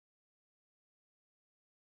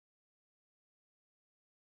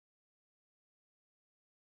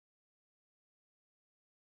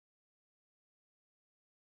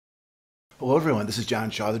Hello, everyone. This is John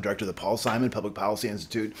Shaw, the director of the Paul Simon Public Policy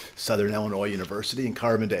Institute, Southern Illinois University in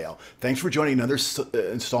Carbondale. Thanks for joining another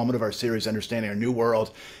installment of our series, Understanding Our New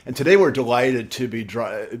World. And today we're delighted to be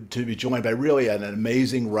joined by really an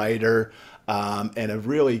amazing writer and a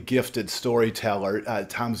really gifted storyteller,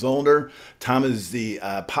 Tom Zoellner. Tom is the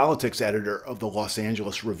politics editor of the Los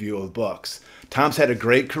Angeles Review of Books. Tom's had a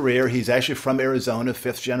great career. He's actually from Arizona,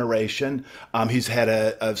 fifth generation. He's had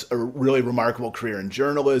a really remarkable career in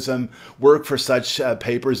journalism, worked for such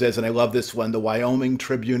papers as, and I love this one, the Wyoming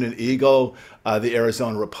Tribune and Eagle, the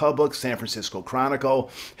Arizona Republic, San Francisco Chronicle,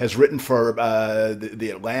 has written for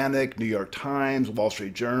the Atlantic, New York Times, Wall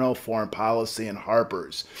Street Journal, Foreign Policy, and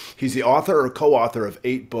Harper's. He's the author or co-author of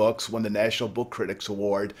 8 books, won the National Book Critics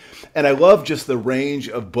Award, and I love just the range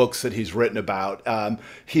of books that he's written about.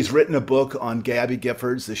 He's written a book on Gabby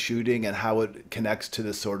Giffords, the shooting, and how it connects to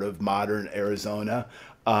the sort of modern Arizona.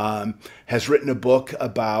 Has written a book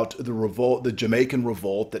about the revolt, the Jamaican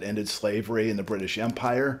revolt that ended slavery in the British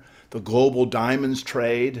Empire, the global diamonds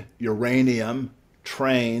trade, uranium,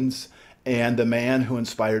 trains, and the man who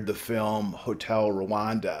inspired the film Hotel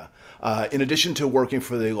Rwanda. In addition to working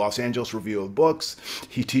for the Los Angeles Review of Books,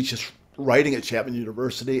 he teaches writing at Chapman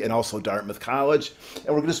University and also Dartmouth College. And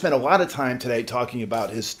we're going to spend a lot of time today talking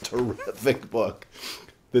about his terrific book,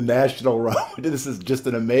 The National Road. This is just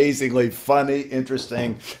an amazingly funny,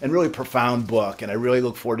 interesting, and really profound book. And I really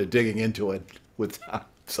look forward to digging into it with Tom.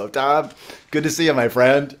 So Tom, good to see you, my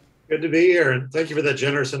friend. Good to be here, and thank you for that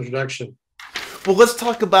generous introduction. Well, let's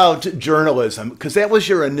talk about journalism, because that was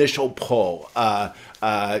your initial pull,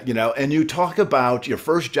 and you talk about your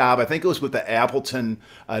first job. I think it was with the Appleton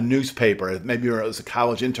newspaper. Maybe it was a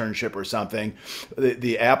college internship or something,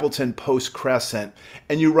 the Appleton Post-Crescent.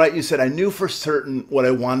 And you said, I knew for certain what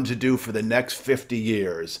I wanted to do for the next 50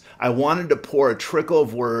 years. I wanted to pour a trickle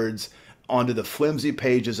of words onto the flimsy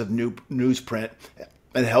pages of newsprint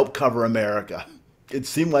and help cover America. It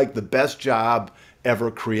seemed like the best job ever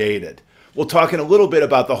created. We'll talk in a little bit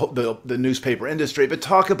about the newspaper industry, but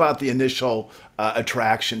talk about the initial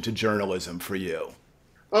attraction to journalism for you.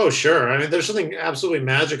 Oh, sure. I mean, there's something absolutely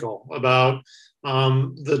magical about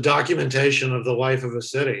the documentation of the life of a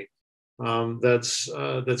city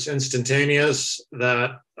that's instantaneous,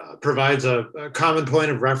 that provides a common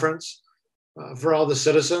point of reference for all the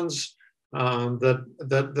citizens,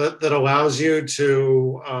 that allows you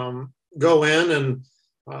to go in and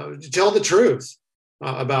tell the truth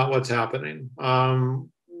about what's happening.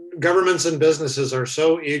 Governments and businesses are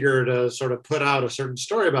so eager to sort of put out a certain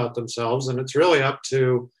story about themselves, and it's really up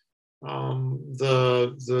to the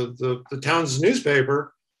town's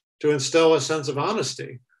newspaper to instill a sense of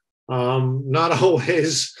honesty. Not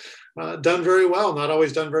always done very well, not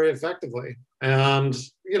always done very effectively, and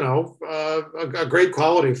a great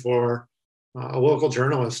quality for a local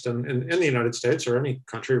journalist in the United States or any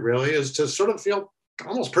country really is to sort of feel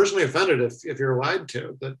almost personally offended if you're lied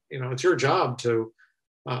to, that it's your job to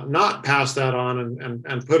not pass that on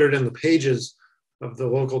and put it in the pages of the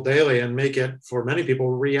local daily and make it, for many people,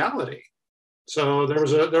 reality. So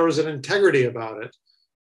there was an integrity about it,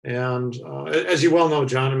 and as you well know,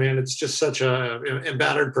 John, I mean, it's just such a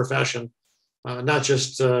embattled profession, not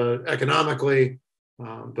just economically,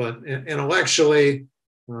 but intellectually.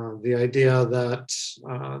 The idea that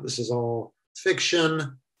this is all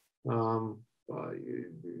fiction,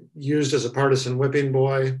 used as a partisan whipping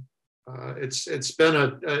boy. It's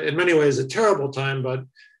been in many ways a terrible time, but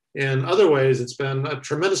in other ways it's been a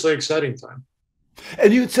tremendously exciting time.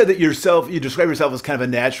 And you said that you describe yourself as kind of a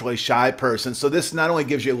naturally shy person. So this not only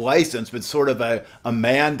gives you license, but sort of a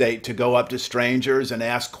mandate to go up to strangers and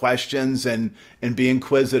ask questions and be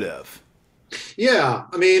inquisitive. Yeah,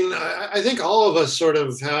 I mean, I think all of us sort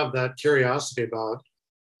of have that curiosity about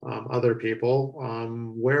other people.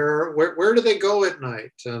 Where do they go at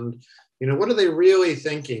night, and what are they really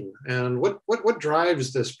thinking, and what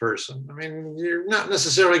drives this person? I mean, you're not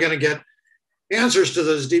necessarily going to get answers to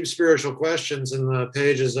those deep spiritual questions in the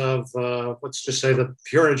pages of let's just say the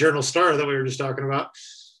Peoria Journal-Star that we were just talking about,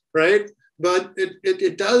 right? But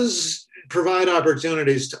it does provide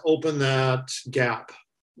opportunities to open that gap,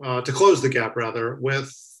 to close the gap rather,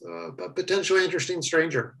 with a potentially interesting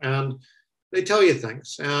stranger, and they tell you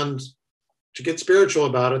things, and to get spiritual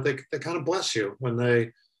about it, they kind of bless you when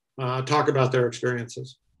they talk about their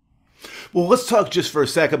experiences. Well, let's talk just for a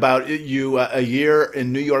sec about you a year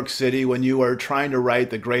in New York City when you were trying to write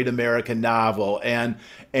the great American novel, and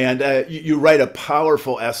you write a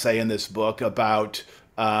powerful essay in this book about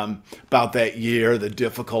that year, the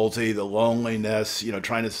difficulty, the loneliness,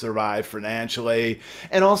 trying to survive financially,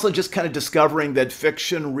 and also just kind of discovering that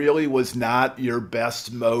fiction really was not your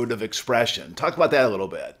best mode of expression. Talk about that a little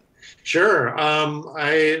bit. Sure.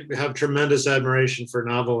 I have tremendous admiration for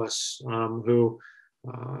novelists who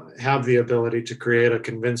have the ability to create a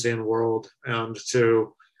convincing world and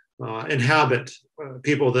to inhabit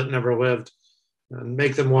people that never lived and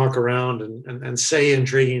make them walk around and say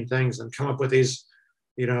intriguing things and come up with these,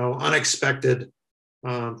 unexpected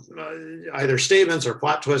either statements or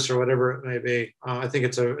plot twists or whatever it may be. I think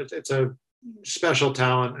it's a special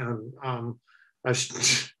talent, and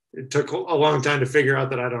it took a long time to figure out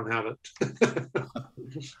that I don't have it.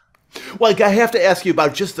 Well, I have to ask you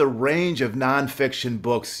about just the range of nonfiction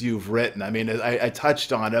books you've written. I mean, I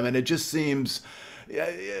touched on them, and it just seems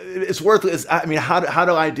it's worthless. I mean, how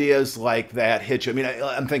do ideas like that hit you? I mean,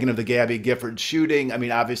 I'm thinking of the Gabby Gifford shooting. I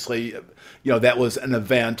mean, obviously, that was an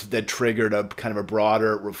event that triggered a kind of a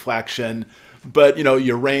broader reflection. But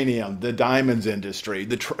uranium, the diamonds industry,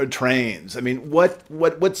 the trains. I mean,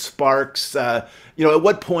 what sparks? At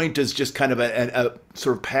what point does just kind of a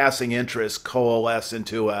sort of passing interest coalesce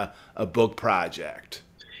into a book project?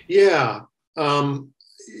 Yeah.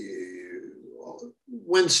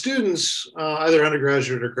 When students, either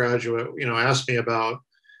undergraduate or graduate, ask me about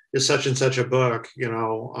is such and such a book,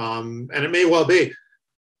 and it may well be.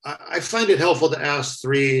 I find it helpful to ask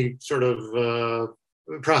three sort of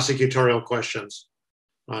prosecutorial questions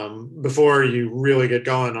before you really get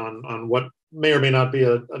going on what may or may not be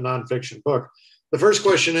a nonfiction book. The first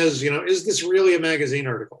question is this really a magazine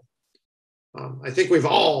article? I think we've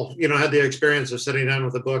all, had the experience of sitting down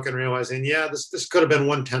with a book and realizing, yeah, this could have been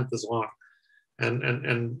 1/10 as long,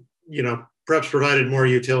 and perhaps provided more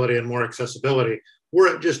utility and more accessibility were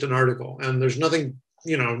it just an article. And there's nothing,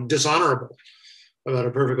 dishonorable about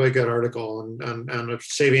a perfectly good article and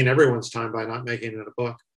saving everyone's time by not making it a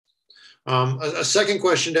book. A second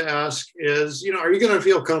question to ask is, are you going to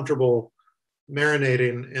feel comfortable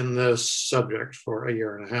marinating in this subject for a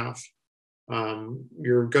year and a half?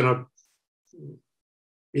 You're going to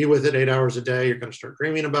be with it 8 hours a day. You're going to start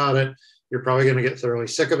dreaming about it. You're probably going to get thoroughly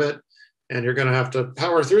sick of it, and you're going to have to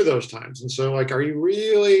power through those times. And so, are you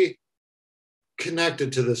really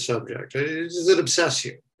connected to this subject? Does it obsess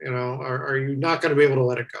you? Are you not going to be able to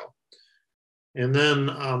let it go? And then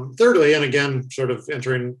thirdly, and again, sort of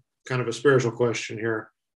entering kind of a spiritual question here,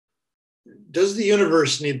 does the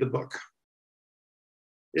universe need the book?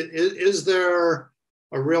 Is there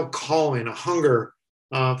a real calling, a hunger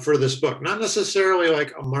for this book? Not necessarily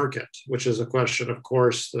like a market, which is a question, of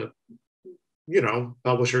course, that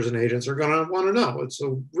publishers and agents are going to want to know. It's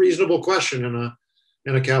a reasonable question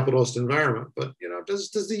in a capitalist environment. But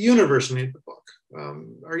does the universe need the book?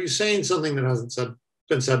 Are you saying something that hasn't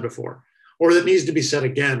been said before, or that needs to be said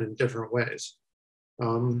again in different ways?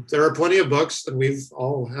 There are plenty of books, and we've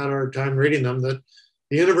all had our time reading them, that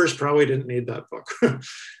the universe probably didn't need that book.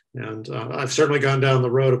 And I've certainly gone down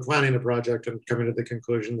the road of planning a project and coming to the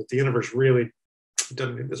conclusion that the universe really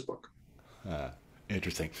doesn't need this book.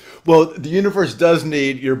 Interesting. Well, the universe does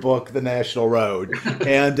need your book, The National Road,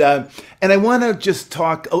 and I want to just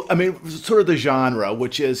talk. I mean, sort of the genre,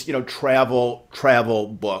 which is travel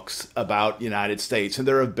books about the United States, and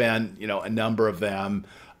there have been a number of them.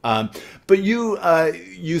 But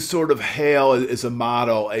you sort of hail as a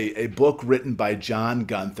model a book written by John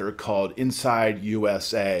Gunther called Inside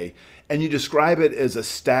USA, and you describe it as a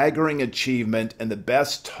staggering achievement and the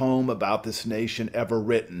best tome about this nation ever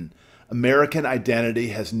written. American identity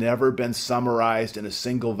has never been summarized in a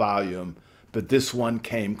single volume, but this one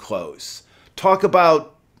came close. Talk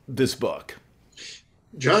about this book.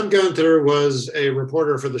 John Gunther was a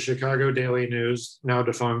reporter for the Chicago Daily News, now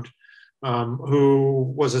defunct,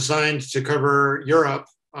 who was assigned to cover Europe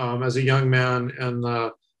as a young man in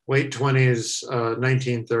the late 20s,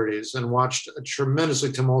 1930s, and watched a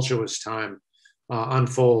tremendously tumultuous time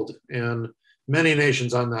unfold in many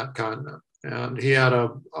nations on that continent. And he had a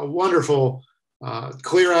wonderful,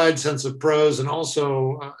 clear-eyed sense of prose, and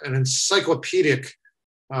also an encyclopedic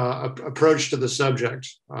approach to the subject,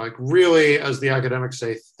 really, as the academics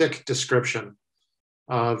say, thick description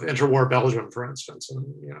of interwar Belgium, for instance. And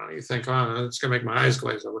you think, oh, it's going to make my eyes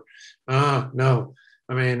glaze over. No,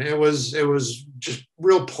 I mean, it was just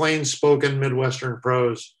real plain-spoken Midwestern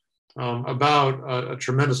prose about a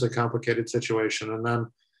tremendously complicated situation. And then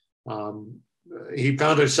he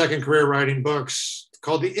found a second career writing books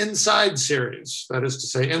called the Inside series, that is to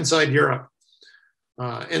say, Inside Europe,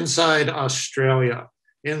 Inside Australia,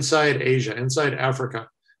 Inside Asia, Inside Africa.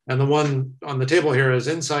 And the one on the table here is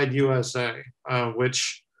Inside USA,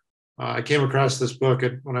 which I came across this book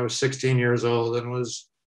when I was 16 years old and was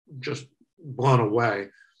just blown away.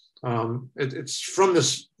 It's from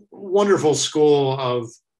this wonderful school of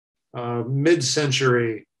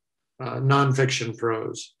mid-century nonfiction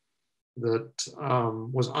prose. that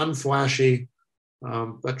was unflashy,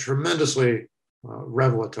 but tremendously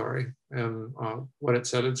revelatory. And what it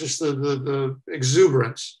said, it's just the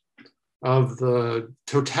exuberance of the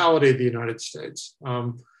totality of the United States.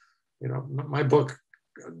 My book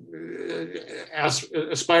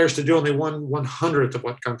aspires to do only 1/100th of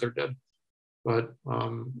what Gunther did, but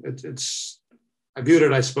I viewed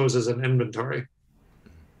it, I suppose, as an inventory.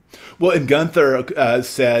 Well, and Gunther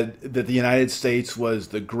said that the United States was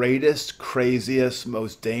the greatest, craziest,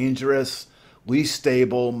 most dangerous, least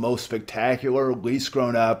stable, most spectacular, least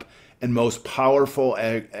grown up, and most powerful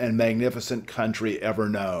and magnificent country ever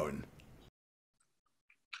known.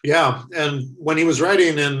 Yeah, and when he was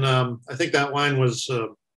writing in, I think that line was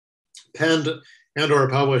penned and or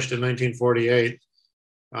published in 1948.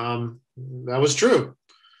 That was true.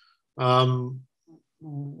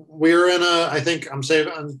 We're in I think I'm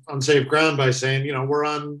unsafe ground by saying, we're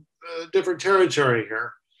on different territory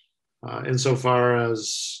here, insofar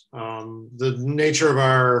as the nature of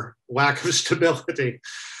our lack of stability,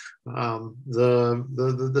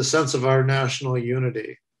 the sense of our national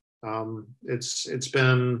unity. It's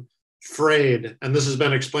been frayed, and this has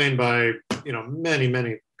been explained by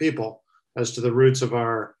many people as to the roots of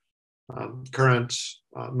our current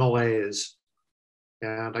malaise.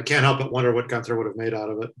 And I can't help but wonder what Gunther would have made out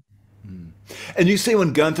of it. And you say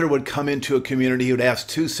when Gunther would come into a community, he would ask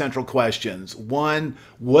two central questions. One,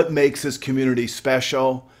 what makes this community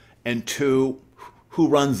special? And two, who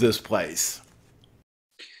runs this place?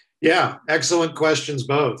 Yeah, excellent questions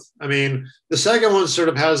both. I mean, the second one sort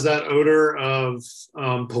of has that odor of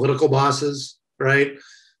political bosses, right?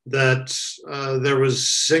 That there was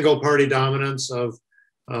single party dominance of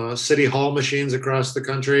city hall machines across the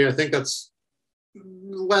country. I think that's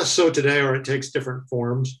less so today, or it takes different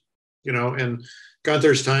forms. In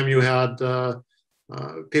Gunther's time, you had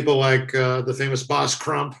people like the famous Boss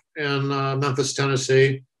Crump in Memphis,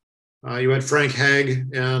 Tennessee. You had Frank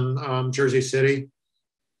Hague in Jersey City.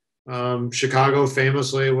 Chicago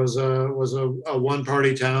famously was a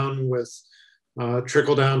one-party town with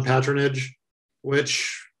trickle-down patronage,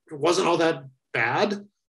 which wasn't all that bad,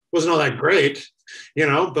 wasn't all that great,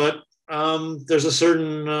 but there's a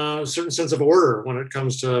certain sense of order when it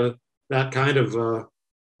comes to that kind of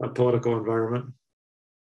a political environment.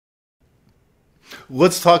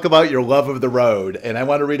 Let's talk about your love of the road. And I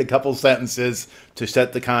want to read a couple sentences to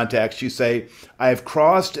set the context. You say, I have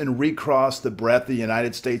crossed and recrossed the breadth of the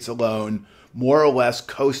United States alone, more or less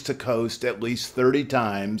coast to coast, at least 30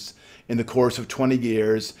 times in the course of 20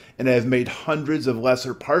 years, and I have made hundreds of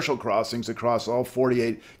lesser partial crossings across all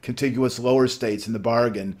 48 contiguous lower states in the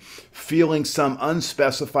bargain, feeling some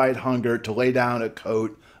unspecified hunger to lay down a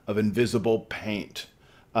coat of invisible paint.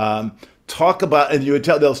 Talk about, and you would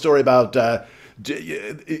tell the story about,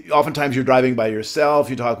 oftentimes you're driving by yourself.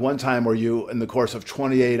 You talk one time where you, in the course of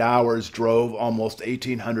 28 hours, drove almost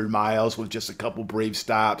 1,800 miles with just a couple brief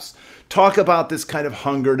stops. Talk about this kind of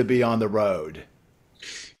hunger to be on the road.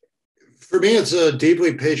 For me, it's a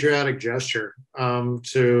deeply patriotic gesture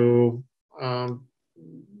to,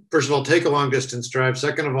 first of all, take a long distance drive.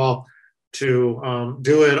 Second of all, to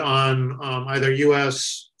do it on either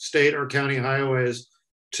U.S., state, or county highways,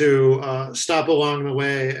 to stop along the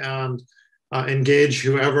way and engage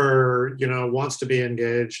whoever wants to be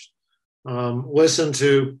engaged. Listen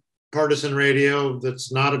to partisan radio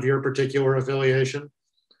that's not of your particular affiliation.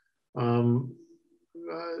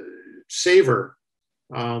 Savor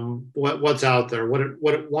what's out there, what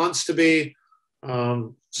it wants to be,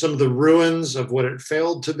 some of the ruins of what it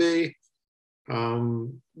failed to be,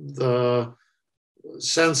 the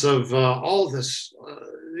sense of all of this,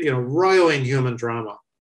 roiling human drama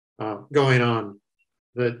going on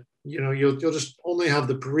that you'll just only have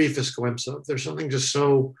the briefest glimpse of. There's something just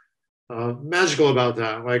so magical about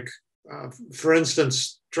that. Like, for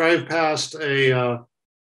instance, drive past a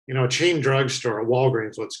chain drugstore, a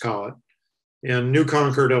Walgreens, let's call it, in New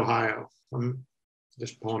Concord, Ohio. I'm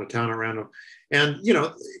just pulling a town at random. And,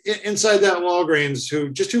 inside that Walgreens,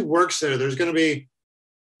 who works there, there's going to be,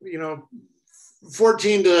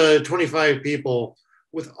 14 to 25 people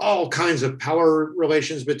with all kinds of power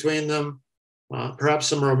relations between them, perhaps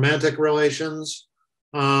some romantic relations.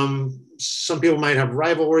 Some people might have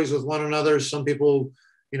rivalries with one another. Some people,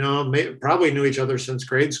 probably knew each other since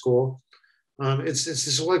grade school. It's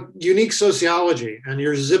this like unique sociology, and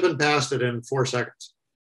you're zipping past it in 4 seconds.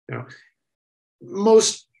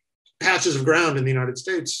 Most patches of ground in the United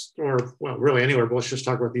States, or really anywhere, but let's just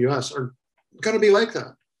talk about the U.S., are going to be like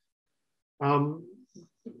that.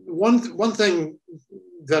 One thing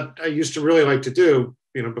that I used to really like to do,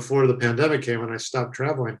 before the pandemic came and I stopped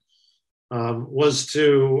traveling, was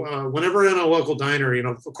to, whenever in a local diner,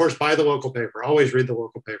 of course, buy the local paper, always read the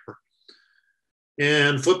local paper,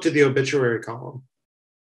 and flip to the obituary column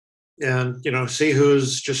and, see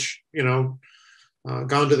who's just,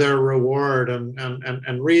 gone to their reward,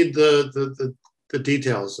 and read the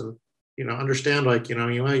details, and, understand, like,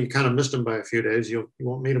 you kind of missed them by a few days. You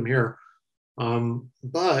won't meet them here.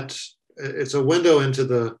 But it's a window into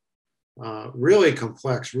the really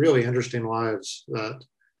complex, really interesting lives that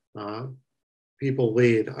people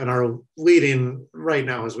lead and are leading right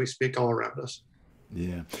now as we speak all around us.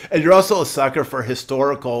 Yeah. And you're also a sucker for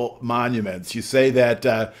historical monuments. You say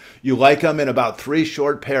that you like them in about 3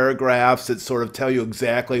 short paragraphs that sort of tell you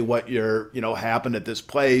exactly what happened at this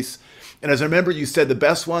place. And as I remember, you said the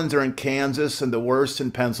best ones are in Kansas and the worst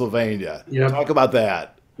in Pennsylvania. Yep. Talk about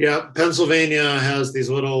that. Yeah. Pennsylvania has these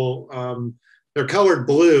little, they're colored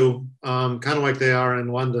blue, kind of like they are in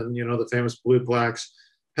London, the famous blue plaques.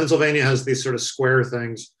 Pennsylvania has these sort of square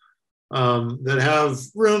things that have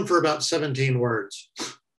room for about 17 words.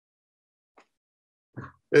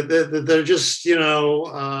 They're just,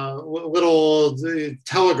 little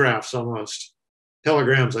telegraphs almost,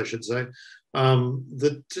 telegrams, I should say,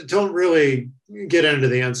 that don't really get into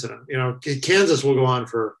the incident. Kansas will go on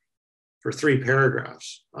for 3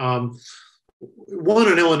 paragraphs. One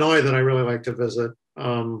in Illinois that I really like to visit.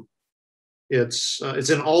 It's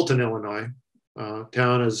in Alton, Illinois.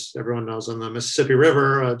 Town, as everyone knows, on the Mississippi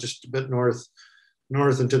River, just a bit north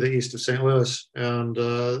and to the east of St. Louis. And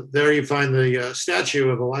there you find the statue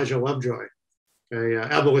of Elijah Lovejoy, a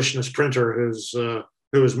abolitionist printer who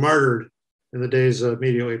was martyred in the days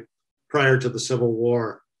immediately prior to the Civil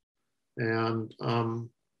War. And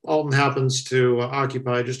Alton happens to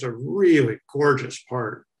occupy just a really gorgeous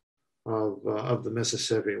part of the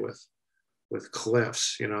Mississippi with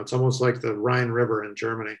cliffs. It's almost like the Rhine River in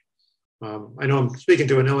Germany. I know I'm speaking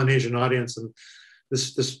to an Illinoisian audience, and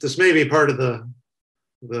this may be part of the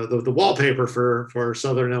wallpaper for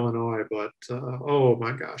Southern Illinois, but oh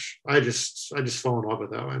my gosh, I just fall in love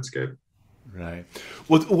with that landscape. Right.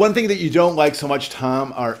 Well, one thing that you don't like so much,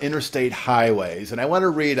 Tom, are interstate highways. And I want to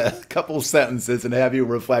read a couple of sentences and have you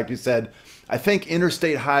reflect. You said, I think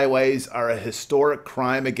interstate highways are a historic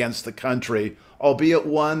crime against the country, albeit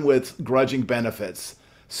one with grudging benefits.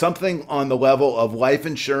 Something on the level of life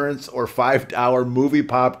insurance or $5 movie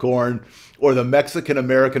popcorn or the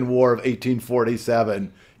Mexican-American War of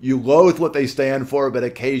 1847. You loathe what they stand for, but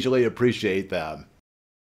occasionally appreciate them.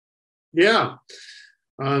 Yeah.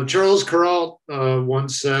 Charles Kuralt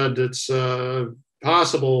once said it's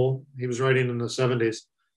possible, he was writing in the 70s,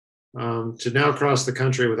 to now cross the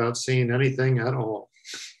country without seeing anything at all.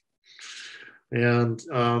 And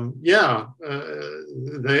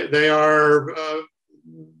they are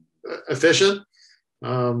efficient.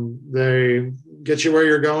 They get you where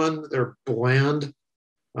you're going. They're bland.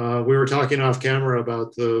 We were talking off camera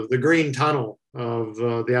about the green tunnel of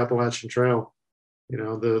the Appalachian Trail.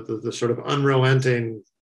 The sort of unrelenting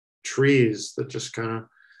trees that just kind of,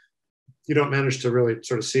 you don't manage to really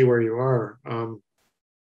sort of see where you are.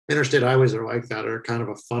 Interstate highways are like that, are kind of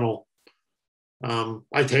a funnel.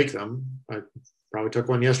 I take them. I probably took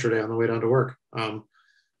one yesterday on the way down to work.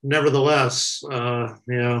 Nevertheless, there's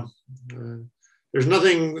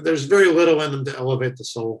very little in them to elevate the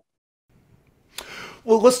soul.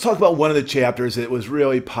 Well, let's talk about one of the chapters that was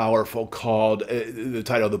really powerful called, the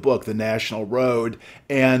title of the book, The National Road.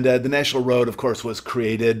 And the National Road, of course, was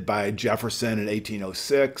created by Jefferson in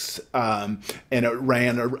 1806. And it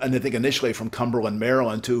ran, and I think initially from Cumberland,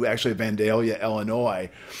 Maryland to actually Vandalia, Illinois.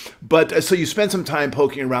 But so you spent some time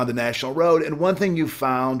poking around the National Road. And one thing you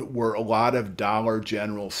found were a lot of Dollar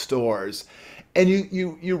General stores. And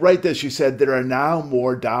you write this, you said, there are now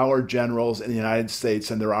more Dollar Generals in the United States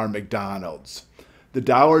than there are McDonald's. The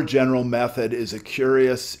Dollar General method is a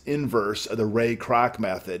curious inverse of the Ray Kroc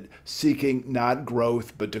method, seeking not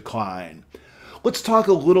growth but decline. Let's talk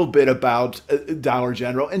a little bit about Dollar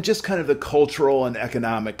General and just kind of the cultural and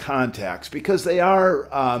economic context, because they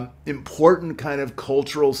are important kind of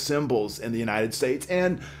cultural symbols in the United States.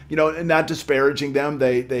 And, not disparaging them,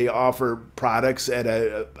 they offer products at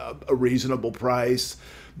a reasonable price.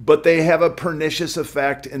 But they have a pernicious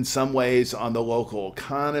effect in some ways on the local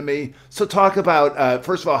economy. So talk about,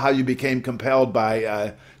 first of all, how you became compelled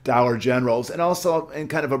by Dollar Generals, and also in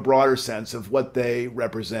kind of a broader sense of what they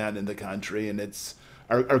represent in the country and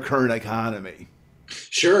our current economy.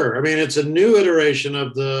 Sure. I mean, it's a new iteration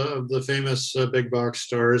of the famous big box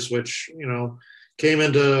stores, which, came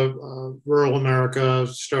into rural America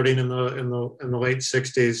starting in the late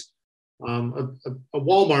 60s. A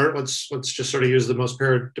Walmart, let's just sort of use the most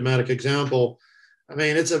paradigmatic example. I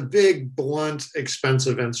mean, it's a big, blunt,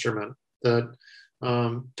 expensive instrument. that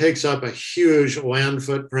takes up a huge land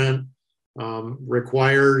footprint,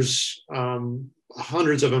 requires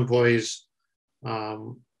hundreds of employees,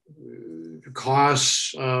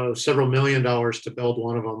 costs several $1 million to build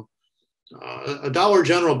one of them. A Dollar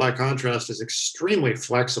General, by contrast, is extremely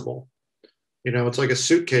flexible. It's like a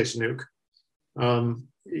suitcase nuke.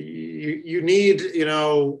 You need,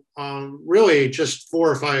 really just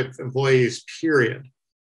 4 or 5 employees, period,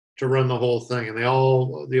 to run the whole thing. And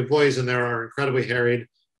the employees in there are incredibly harried.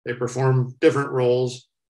 They perform different roles.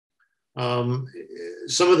 Some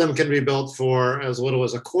of them can be built for as little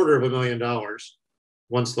as $250,000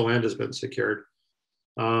 once the land has been secured.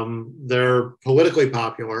 They're politically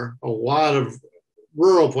popular. A lot of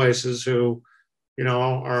rural places who,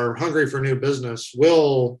 are hungry for new business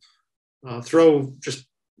will just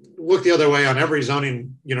look the other way on every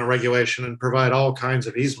zoning, regulation and provide all kinds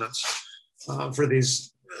of easements for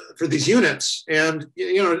these units. And,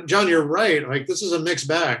 John, you're right. Like, this is a mixed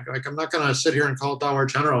bag. Like, I'm not going to sit here and call Dollar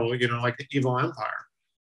General, like the evil empire.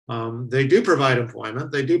 They do provide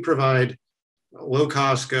employment. They do provide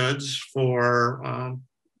low-cost goods for,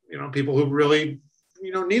 people who really,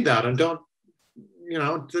 need that and don't,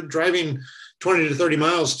 driving 20 to 30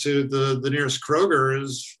 miles to the nearest Kroger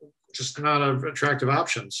is just not an attractive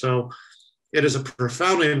option. So it is a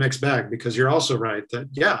profoundly mixed bag, because you're also right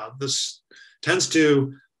that, this tends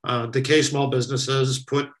to decay small businesses,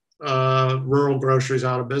 put rural groceries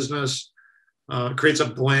out of business, creates a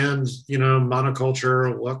bland,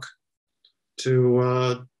 monoculture look to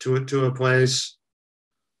a place.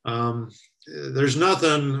 There's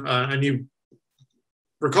nothing, and you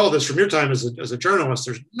recall this from your time as a journalist,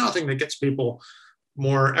 there's nothing that gets people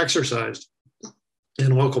more exercised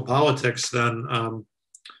in local politics than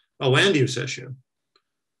a land use issue.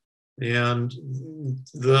 And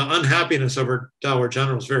the unhappiness over Dollar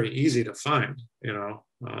General is very easy to find.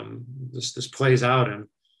 This plays out in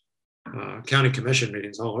county commission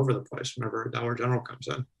meetings all over the place whenever a Dollar General comes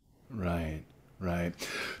in. Right. Right.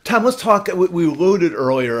 Tom, let's talk. We alluded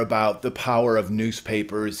earlier about the power of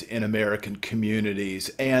newspapers in American communities.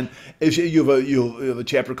 And you have a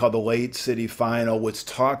chapter called The Late City Final, which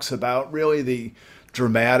talks about really the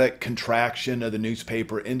dramatic contraction of the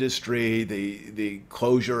newspaper industry, the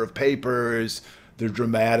closure of papers, the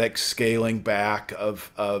dramatic scaling back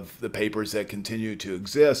of the papers that continue to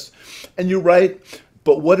exist. And you're right.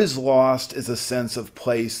 But what is lost is a sense of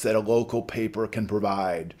place that a local paper can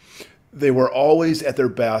provide. They were always at their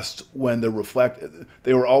best when the reflected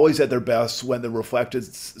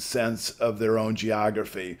sense of their own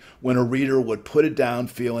geography, when a reader would put it down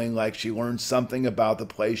feeling like she learned something about the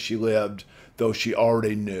place she lived, though she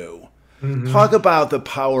already knew. Mm-hmm. Talk about the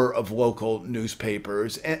power of local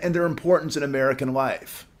newspapers and their importance in American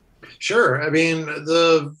life. Sure. I mean,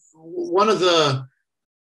 one of the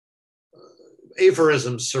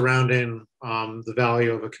aphorisms surrounding the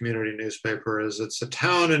value of a community newspaper is it's a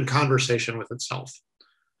town in conversation with itself.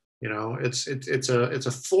 It's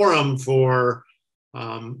a forum for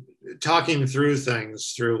talking through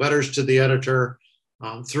things, through letters to the editor,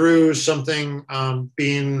 through something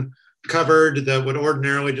being covered that would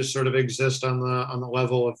ordinarily just sort of exist on the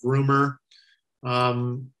level of rumor.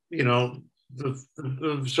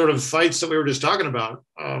 The sort of fights that we were just talking about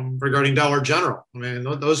regarding Dollar General. I mean,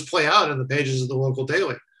 those play out in the pages of the local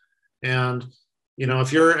daily. And,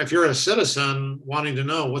 if you're a citizen wanting to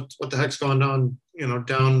know what the heck's going on,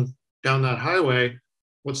 down that highway,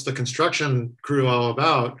 what's the construction crew all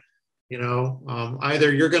about?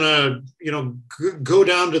 Either you're going to, go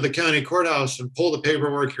down to the county courthouse and pull the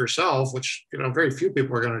paperwork yourself, which, very few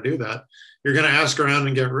people are going to do that. You're going to ask around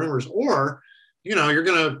and get rumors, or, you're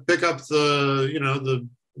going to pick up the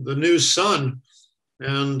News Sun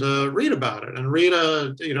and read about it, and read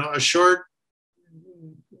a short,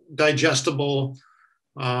 digestible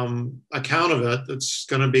account of it that's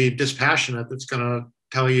going to be dispassionate, that's going to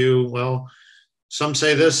tell you, well, some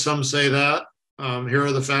say this, some say that. Here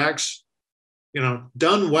are the facts.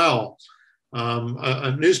 Done well.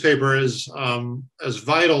 A newspaper is as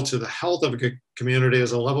vital to the health of a community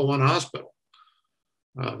as a level 1 hospital.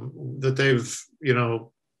 That they've,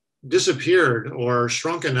 disappeared or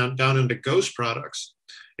shrunken down into ghost products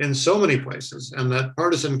in so many places, and that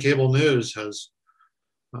partisan cable news has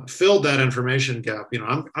filled that information gap.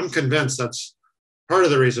 I'm convinced that's part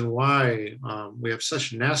of the reason why we have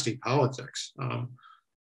such nasty politics.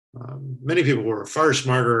 Many people who are far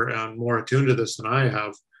smarter and more attuned to this than I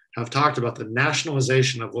have talked about the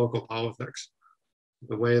nationalization of local politics,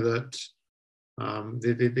 the way that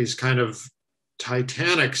these kind of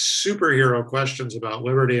titanic superhero questions about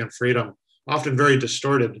liberty and freedom, often very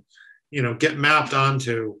distorted, get mapped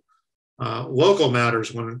onto local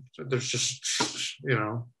matters when there's just,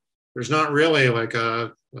 there's not really like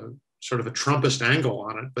a sort of a Trumpist angle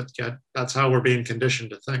on it, but yet that's how we're being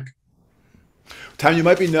conditioned to think. Tom, you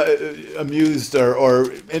might be amused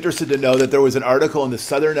or interested to know that there was an article in the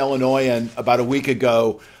Southern Illinoisan about a week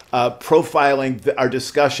ago profiling our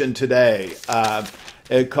discussion today.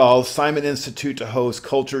 It calls Simon Institute to host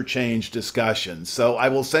culture change discussions. So I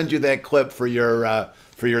will send you that clip for your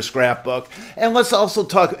scrapbook. And let's also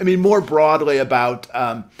talk, more broadly about,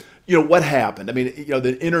 what happened.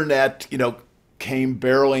 The internet, came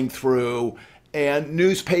barreling through, and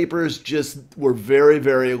newspapers just were very,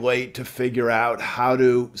 very late to figure out how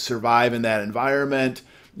to survive in that environment.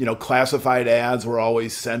 Classified ads were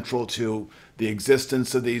always central to the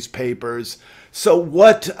existence of these papers. So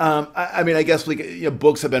what, I guess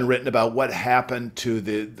books have been written about what happened to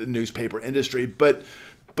the newspaper industry, but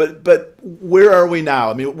where are we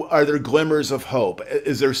now? Are there glimmers of hope?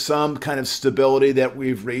 Is there some kind of stability that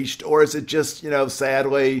we've reached, or is it just,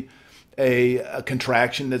 sadly, a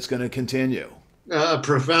contraction that's going to continue? A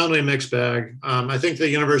profoundly mixed bag. I think the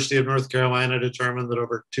University of North Carolina determined that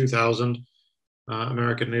over 2,000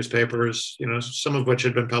 American newspapers, some of which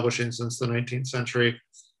had been publishing since the 19th century,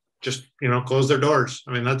 just closed their doors.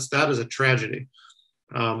 That is a tragedy.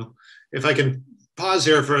 If I can pause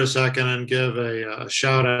here for a second and give a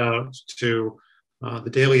shout out to the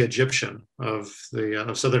Daily Egyptian of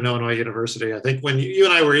Southern Illinois University. I think when you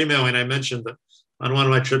and I were emailing, I mentioned that on one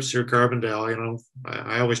of my trips through Carbondale,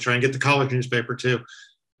 I always try and get the college newspaper too.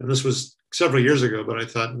 And this was several years ago, but I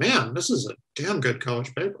thought, man, this is a damn good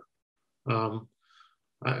college paper.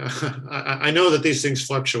 I know that these things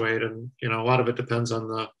fluctuate, and a lot of it depends on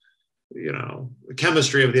the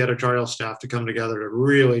chemistry of the editorial staff to come together to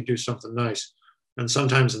really do something nice, and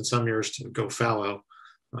sometimes in some years to go fallow.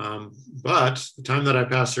 But the time that I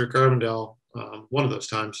passed through Carbondale, one of those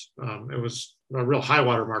times, it was a real high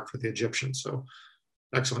water mark for the Egyptians. So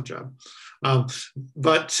excellent job.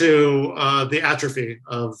 But to the atrophy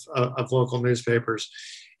of local newspapers.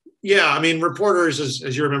 Yeah, reporters,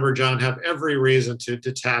 as you remember, John, have every reason to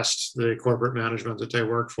detest the corporate management that they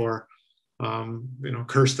work for,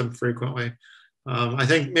 curse them frequently. I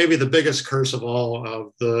think maybe the biggest curse of all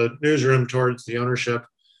of the newsroom towards the ownership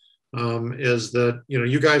is that,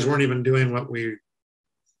 you guys weren't even doing what we,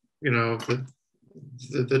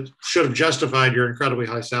 that should have justified your incredibly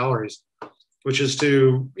high salaries, which is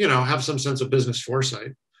to, have some sense of business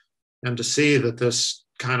foresight and to see that this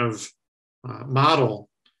kind of model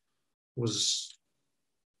was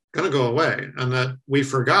going to go away, and that we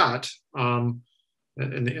forgot in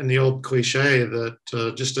the old cliche that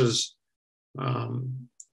just as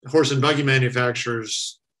horse and buggy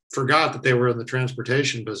manufacturers forgot that they were in the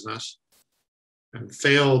transportation business and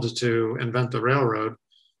failed to invent the railroad,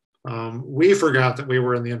 we forgot that we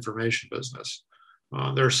were in the information business.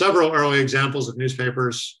 There are several early examples of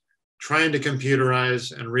newspapers trying to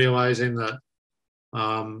computerize and realizing that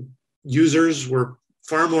users were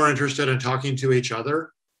far more interested in talking to each other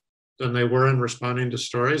than they were in responding to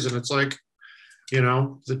stories. And it's like,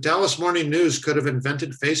 the Dallas Morning News could have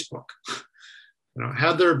invented Facebook.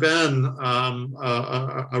 Had there been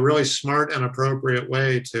a really smart and appropriate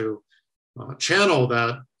way to channel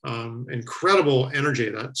that incredible energy,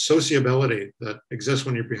 that sociability that exists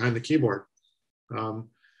when you're behind the keyboard.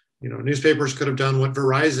 Newspapers could have done what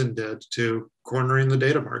Verizon did to cornering the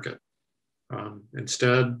data market.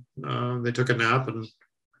 Instead, they took a nap, and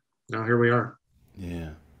now here we are. Yeah.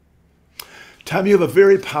 Tom, you have a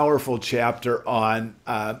very powerful chapter on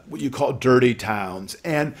what you call dirty towns.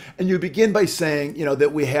 And you begin by saying,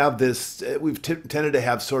 that we have this, we've tended to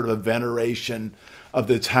have sort of a veneration of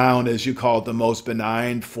the town, as you call it, the most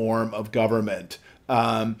benign form of government.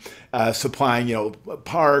 Supplying,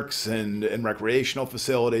 parks and recreational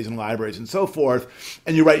facilities and libraries and so forth.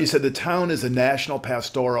 And you're right, you said the town is a national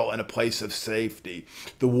pastoral and a place of safety,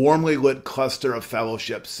 the warmly lit cluster of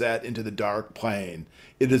fellowship set into the dark plain.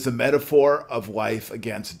 It is a metaphor of life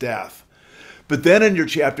against death. But then in your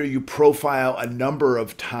chapter, you profile a number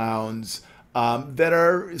of towns that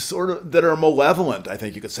are malevolent, I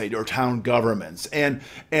think you could say, or town governments. And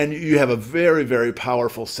you have a very, very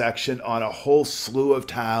powerful section on a whole slew of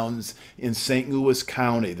towns in St. Louis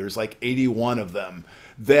County. There's like 81 of them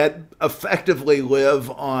that effectively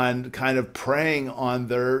live on kind of preying on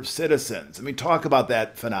their citizens. Talk about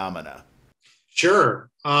that phenomena.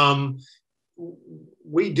 Sure.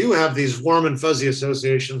 We do have these warm and fuzzy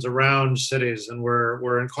associations around cities, and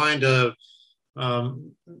we're inclined to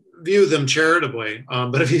view them charitably.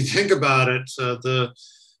 But if you think about it,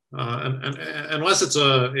 unless it's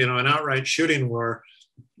an outright shooting war,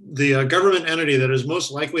 the government entity that is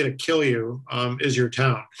most likely to kill you is your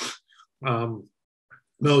town.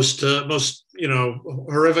 most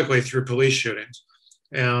horrifically through police shootings.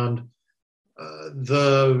 And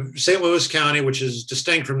the St. Louis County, which is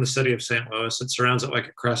distinct from the city of St. Louis, it surrounds it like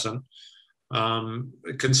a crescent.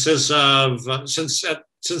 It consists of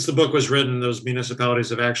since the book was written, those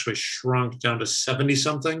municipalities have actually shrunk down to 70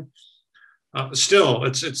 something. Still,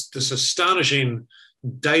 it's this astonishing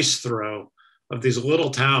dice throw of these little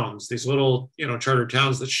towns, these little charter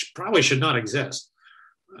towns that probably should not exist.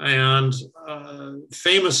 And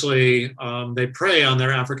famously, they prey on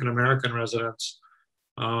their African American residents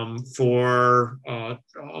for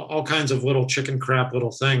all kinds of little chicken crap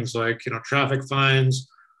little things like traffic fines,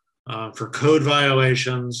 for code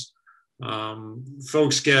violations.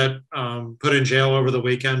 Folks get put in jail over the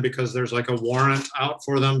weekend because there's like a warrant out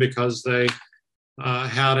for them because they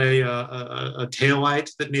had a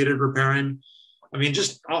taillight that needed repairing. I mean,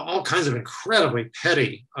 just all kinds of incredibly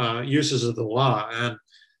petty uses of the law.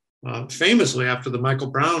 And famously, after the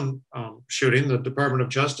Michael Brown shooting, the Department of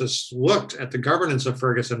Justice looked at the governance of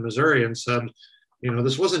Ferguson, Missouri, and said,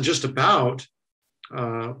 this wasn't just about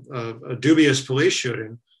a dubious police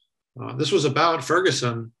shooting. This was about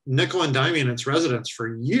Ferguson nickel and diming its residents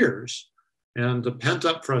for years, and the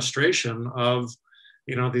pent-up frustration of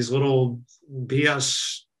these little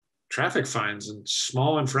BS traffic fines and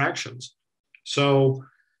small infractions. So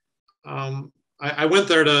I went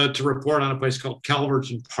there to report on a place called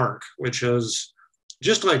Calverton Park, which is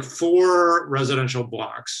just like 4 residential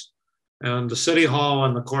blocks, and the city hall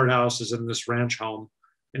and the courthouse is in this ranch home.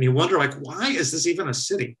 And you wonder, like, why is this even a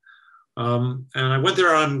city? And I went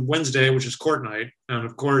there on Wednesday, which is court night. And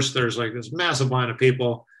of course, there's like this massive line of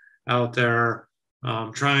people out there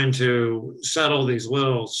trying to settle these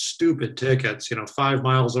little stupid tickets, 5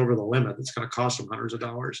 miles over the limit. It's going to cost them hundreds of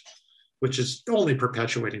dollars, which is only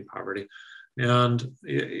perpetuating poverty. And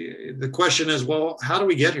the question is, well, how do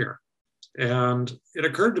we get here? And it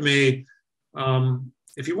occurred to me,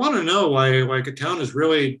 if you want to know why like a town is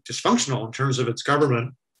really dysfunctional in terms of its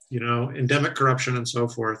government, endemic corruption and so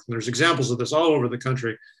forth, and there's examples of this all over the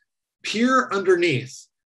country, peer underneath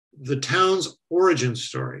the town's origin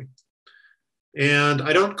story. And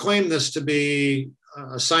I don't claim this to be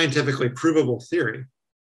a scientifically provable theory,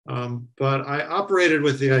 but I operated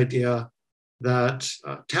with the idea that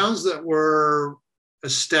towns that were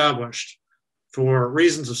established for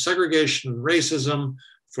reasons of segregation and racism,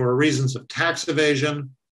 for reasons of tax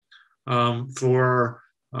evasion, for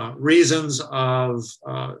reasons of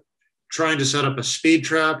trying to set up a speed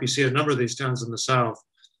trap. You see a number of these towns in the South.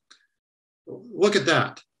 Look at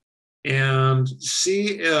that and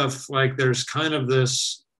see if like there's kind of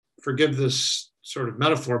this, forgive this sort of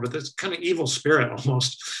metaphor, but this kind of evil spirit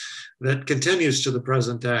almost that continues to the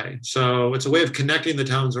present day. So it's a way of connecting the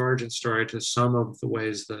town's origin story to some of the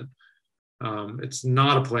ways that it's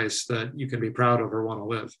not a place that you can be proud of or want to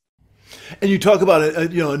live. And you talk about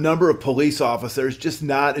a number of police officers just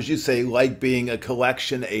not, as you say, like being a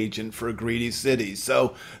collection agent for greedy cities.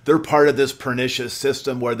 So they're part of this pernicious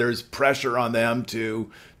system where there's pressure on them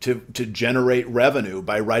to generate revenue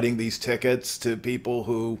by writing these tickets to people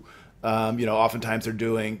who, oftentimes are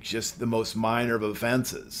doing just the most minor of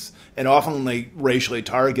offenses, and often racially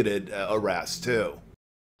targeted arrests too.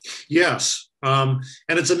 Yes. And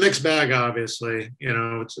it's a mixed bag, obviously.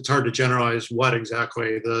 It's hard to generalize what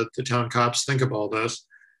exactly the town cops think of all this.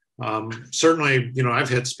 Certainly, I've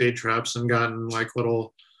hit speed traps and gotten like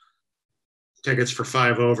little tickets for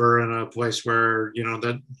 5 over in a place where,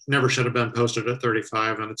 that never should have been posted at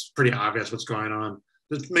 35. And it's pretty obvious what's going on.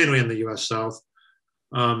 It's mainly in the US South.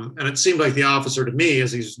 And it seemed like the officer to me,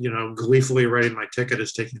 as he's, gleefully writing my ticket,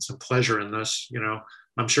 is taking some pleasure in this.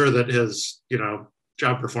 I'm sure that his,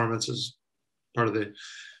 job performance is part of the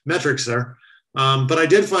metrics there. But I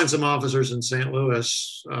did find some officers in St.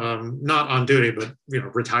 Louis, not on duty, but,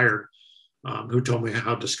 retired, who told me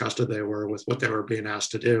how disgusted they were with what they were being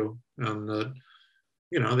asked to do. And that,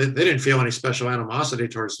 they didn't feel any special animosity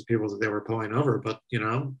towards the people that they were pulling over. But,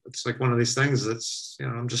 it's like one of these things that's,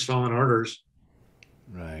 I'm just following orders.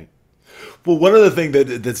 Right. Well, one other thing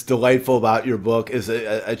that's delightful about your book is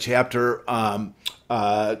a chapter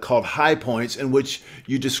called High Points, in which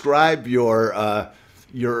you describe your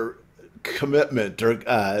commitment or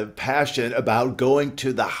passion about going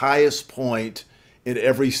to the highest point in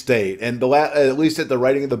every state. And at least at the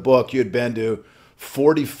writing of the book, you had been to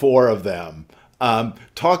 44 of them.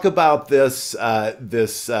 Talk about this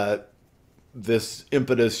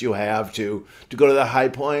impetus you have to go to the high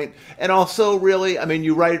point. And also really,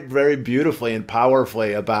 you write very beautifully and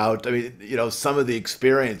powerfully about, some of the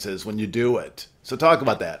experiences when you do it. So talk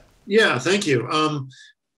about that. Yeah, thank you.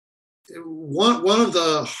 one of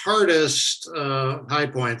the hardest high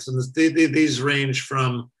points, and these range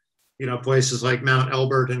from places like Mount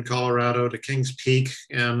Elbert in Colorado to Kings Peak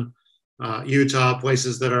in Utah,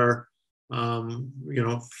 places that are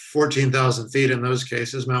 14,000 feet in those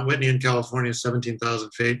cases. Mount Whitney in California is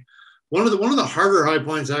 17,000 feet. One of the harder high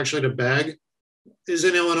points actually to bag is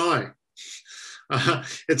in Illinois.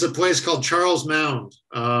 It's a place called Charles Mound,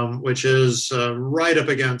 which is right up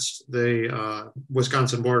against the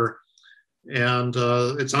Wisconsin border. And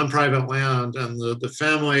it's on private land. And the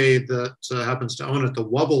family that happens to own it, the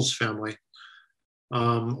Wubbles family,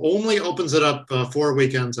 only opens it up 4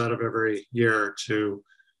 weekends out of every year to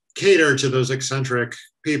cater to those eccentric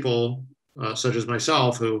people, such as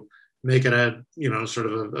myself, who make it a sort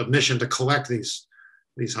of a mission to collect these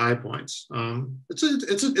high points.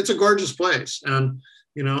 It's a gorgeous place, and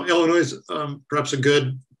Illinois is perhaps a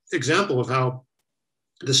good example of how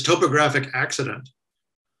this topographic accident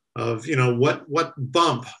of what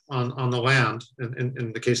bump on the land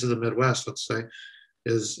in the case of the Midwest, let's say,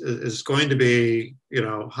 is going to be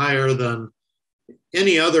higher than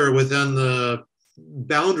any other within the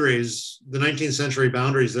boundaries, the 19th century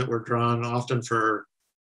boundaries that were drawn often for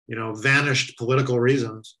vanished political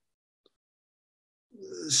reasons.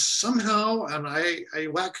 Somehow, and I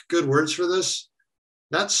lack good words for this,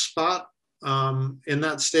 that spot in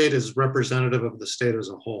that state is representative of the state as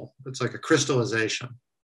a whole. It's like a crystallization,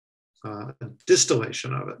 a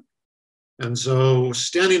distillation of it. And so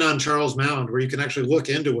standing on Charles Mound, where you can actually look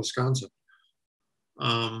into Wisconsin,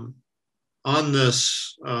 on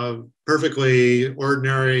this perfectly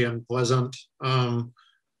ordinary and pleasant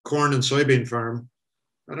corn and soybean farm,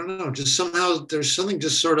 I don't know, just somehow there's something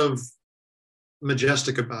just sort of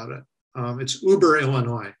majestic about it. It's uber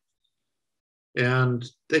Illinois. And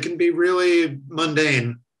they can be really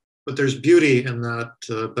mundane, but there's beauty in that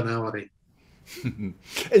banality. And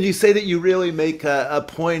you say that you really make a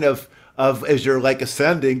point of as you're like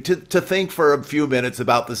ascending to think for a few minutes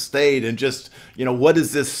about the state and just, what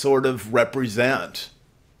does this sort of represent?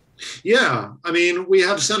 Yeah, I mean, we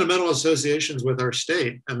have sentimental associations with our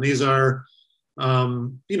state, and these are,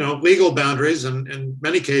 legal boundaries. And in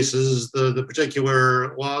many cases, the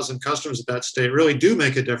particular laws and customs of that state really do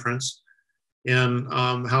make a difference in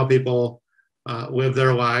how people live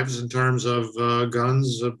their lives in terms of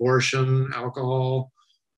guns, abortion, alcohol,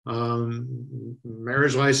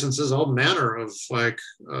 marriage licenses, all manner of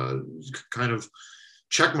kind of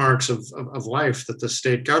check marks of life that the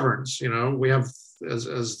state governs. We have,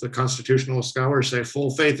 as the constitutional scholars say,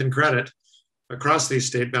 full faith and credit across these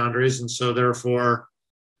state boundaries. And so therefore,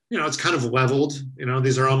 it's kind of leveled.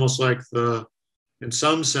 These are almost like in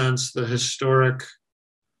some sense, the historic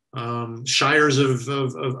shires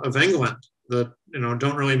of England that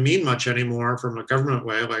don't really mean much anymore from a government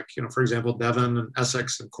way, like for example Devon and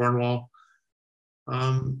Essex and Cornwall.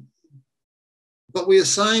 But we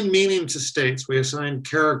assign meaning to states. We assign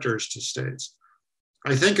characters to states.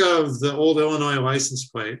 I think of the old Illinois license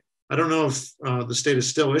plate. I don't know if the state is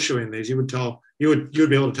still issuing these. You would be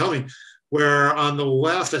able to tell me. Where on the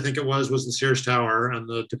left, I think it was the Sears Tower and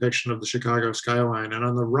the depiction of the Chicago skyline, and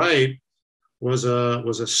on the right was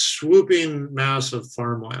a swooping mass of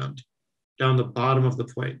farmland down the bottom of the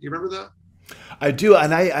plate. Do you remember that? I do,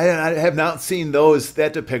 and I have not seen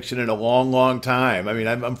that depiction in a long, long time. I mean,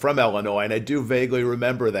 I'm from Illinois, and I do vaguely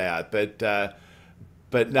remember that, but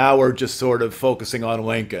now we're just sort of focusing on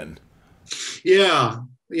Lincoln. Yeah.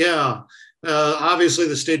 Obviously,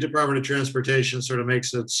 the State Department of Transportation sort of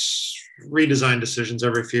makes its redesign decisions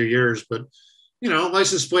every few years, but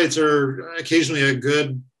license plates are occasionally a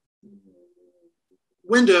good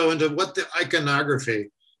window into what the iconography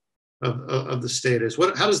of the state is.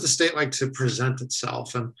 How does the state like to present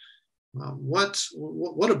itself, and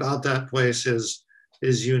what about that place is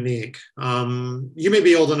unique? You may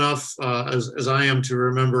be old enough as I am to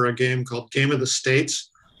remember a game called Game of the States,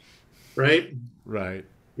 right? Right.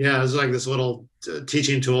 Yeah, it's like this little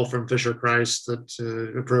teaching tool from Fisher-Price that's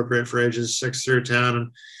appropriate for ages 6 through 10,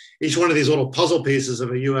 and each one of these little puzzle pieces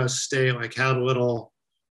of a U.S. state had little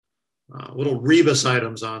rebus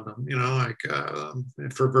items on them.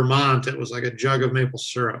 For Vermont, it was like a jug of maple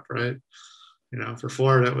syrup, right? For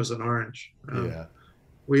Florida, it was an orange. Yeah.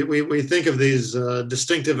 We think of these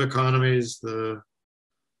distinctive economies, the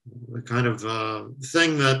kind of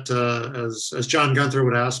thing that, as John Gunther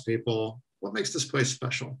would ask people, what makes this place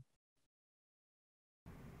special?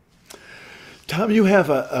 Tom, you have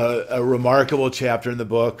a remarkable chapter in the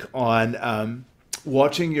book on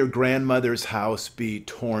watching your grandmother's house be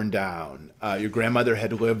torn down. Your grandmother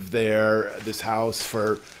had lived this house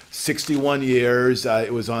for 61 years.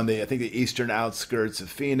 It was on the eastern outskirts of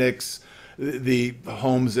Phoenix. the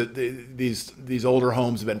homes that these older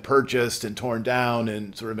homes have been purchased and torn down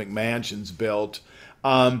and sort of McMansions built.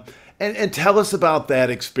 Um, and tell us about that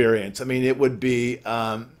experience. I mean, it would be,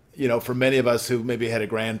 for many of us who maybe had a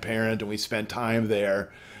grandparent and we spent time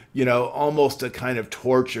there, almost a kind of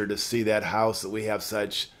torture to see that house that we have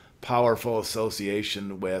such powerful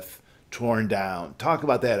association with torn down. Talk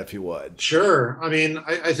about that if you would. Sure. I mean,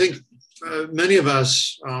 I think many of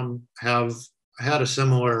us have had a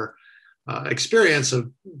similar experience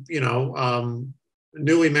of,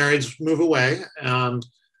 newly marrieds move away, and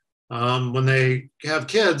when they have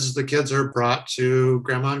kids, the kids are brought to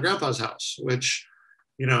grandma and grandpa's house, which,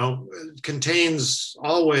 contains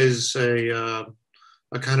always a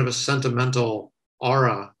kind of a sentimental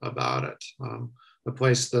aura about it. A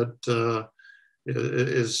place that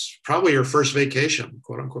is probably your first vacation,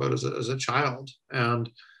 quote unquote, as a child. And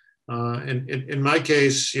in my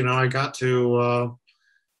case, I got to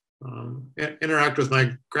interact with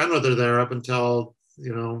my grandmother there up until,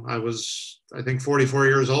 I was, I think, 44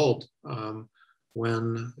 years old,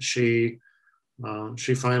 when she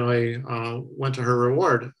finally went to her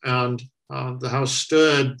reward. And the house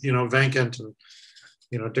stood, vacant and,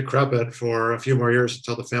 decrepit for a few more years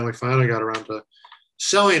until the family finally got around to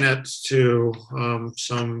selling it to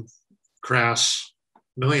some crass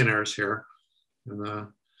millionaires here in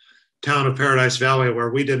the town of Paradise Valley, where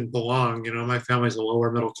we didn't belong. My family's a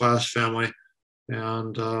lower middle class family,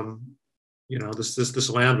 and this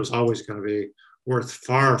land was always going to be worth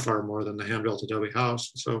far, far more than the hand-built adobe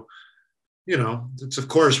house. So, it's of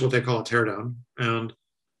course what they call a teardown, and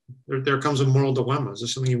there comes a moral dilemma. Is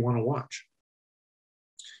this something you want to watch?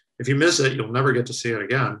 If you miss it, you'll never get to see it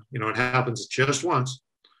again. It happens just once.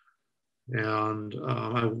 And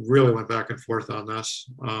I really went back and forth on this.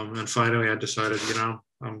 And finally I decided,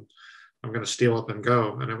 I'm going to steal up and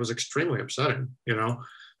go. And it was extremely upsetting, the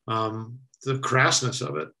crassness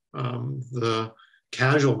of it, the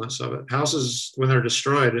casualness of it. Houses, when they're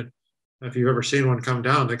destroyed, if you've ever seen one come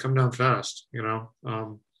down, they come down fast,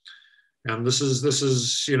 and this is,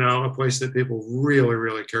 a place that people really,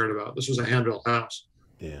 really cared about. This was a hand-built house.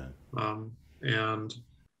 Yeah. And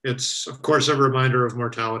it's, of course, a reminder of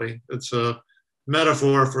mortality. It's a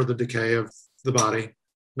metaphor for the decay of the body,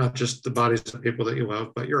 not just the bodies of people that you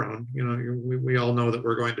love, but your own. We all know that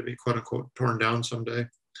we're going to be, quote unquote, torn down someday.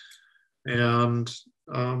 And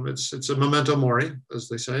it's a memento mori, as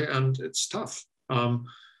they say, and it's tough.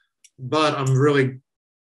 But I'm really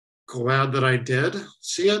glad that I did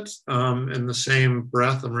see it. In the same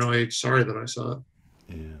breath, I'm really sorry that I saw it.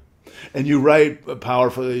 Yeah. And you write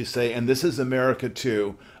powerfully, you say, and this is America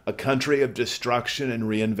too, a country of destruction and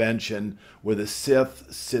reinvention where the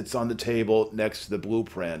Sith sits on the table next to the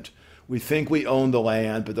blueprint. We think we own the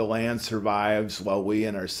land, but the land survives while we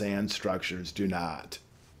and our sand structures do not.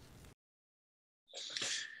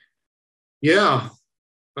 Yeah.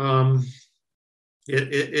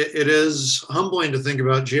 It is humbling to think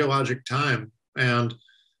about geologic time. And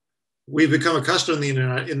we've become accustomed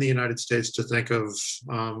in the United States to think of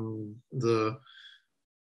the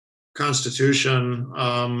Constitution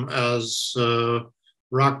as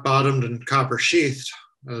rock-bottomed and copper-sheathed,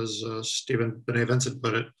 as Stephen Benet Vincent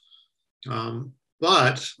put it.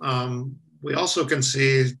 But we also can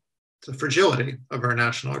see the fragility of our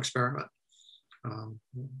national experiment.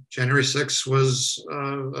 January 6th was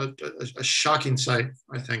a shocking sight,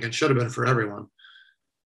 I think, and should have been for everyone.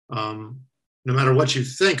 No matter what you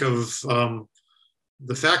think of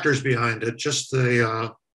the factors behind it, just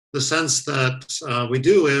the sense that we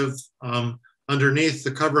do live underneath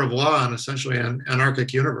the cover of law in essentially an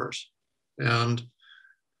anarchic universe. And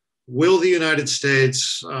will the United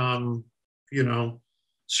States,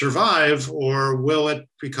 survive, or will it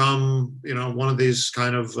become, one of these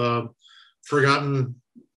kind of forgotten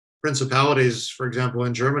principalities, for example,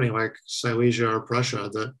 in Germany, like Silesia or Prussia,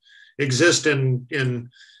 that exist in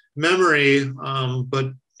memory,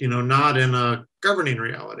 but not in a governing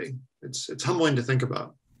reality. It's humbling to think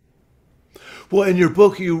about. Well, in your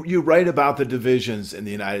book, you write about the divisions in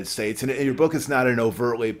the United States, and in your book, it's not an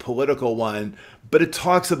overtly political one, but it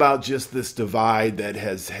talks about just this divide that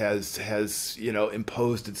has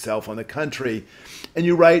imposed itself on the country. And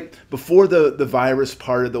you write, before the virus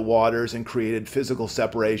parted the waters and created physical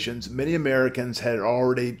separations, many Americans had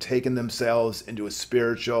already taken themselves into a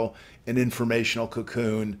spiritual and informational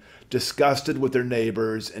cocoon, disgusted with their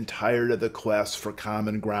neighbors and tired of the quest for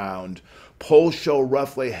common ground. Polls show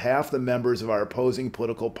roughly half the members of our opposing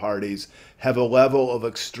political parties have a level of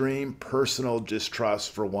extreme personal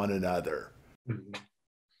distrust for one another.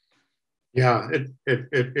 Yeah,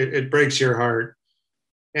 it breaks your heart.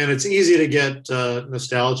 And it's easy to get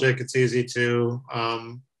nostalgic. It's easy to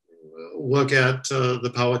look at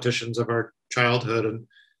the politicians of our childhood and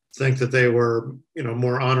think that they were,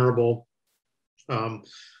 more honorable,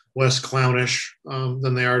 less clownish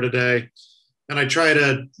than they are today. And I try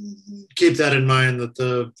to keep that in mind, that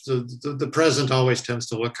the present always tends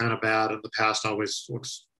to look kind of bad, and the past always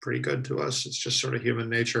looks pretty good to us. It's just sort of human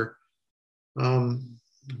nature.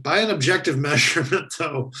 By an objective measurement,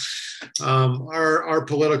 though, our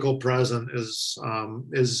political present is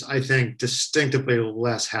I think distinctively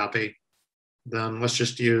less happy than, let's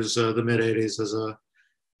just use the mid '80s as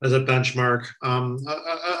a benchmark.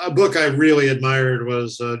 A book I really admired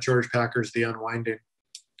was George Packer's The Unwinding,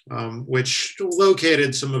 which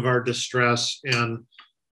located some of our distress in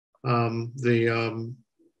the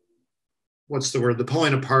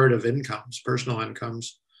pulling apart of incomes, personal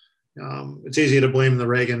incomes. It's easy to blame the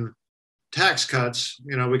Reagan tax cuts.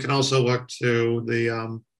 We can also look to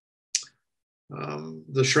the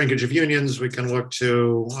shrinkage of unions. We can look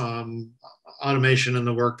to automation in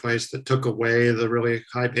the workplace that took away the really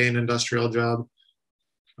high-paying industrial job.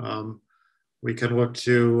 We can look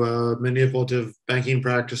to manipulative banking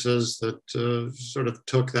practices that sort of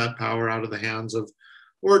took that power out of the hands of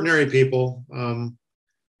ordinary people.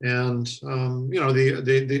 And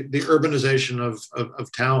the urbanization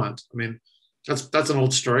of talent. I mean, that's an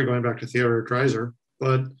old story going back to Theodore Dreiser.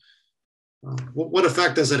 But what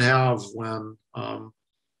effect does it have when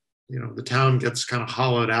the town gets kind of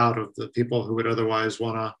hollowed out of the people who would otherwise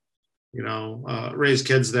want to raise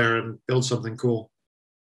kids there and build something cool?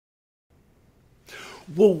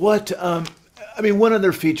 Well, one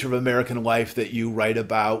other feature of American life that you write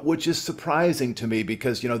about, which is surprising to me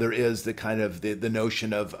because, there is the kind of the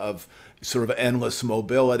notion of sort of endless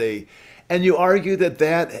mobility. And you argue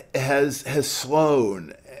that has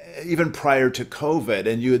slowed even prior to COVID.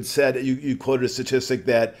 And you had said, you quoted a statistic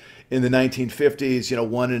that in the 1950s,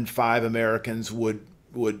 1 in 5 Americans would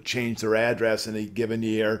change their address in a given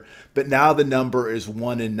year. But now the number is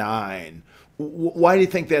 1 in 9. Why do you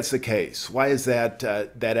think that's the case? Why is that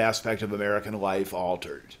aspect of American life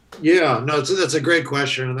altered? Yeah, no, that's a great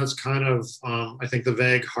question, and that's kind of I think the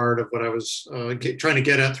vague heart of what I was trying to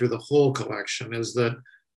get at through the whole collection, is that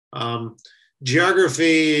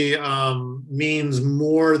geography means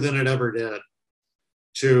more than it ever did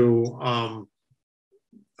to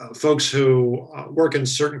folks who work in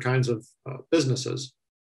certain kinds of businesses.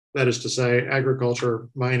 That is to say, agriculture,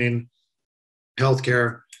 mining,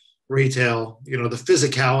 healthcare, retail. The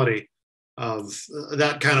physicality of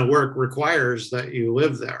that kind of work requires that you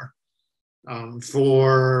live there.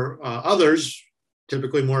 For others,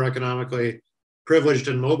 typically more economically privileged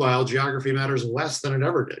and mobile, geography matters less than it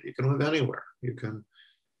ever did. You can live anywhere. You can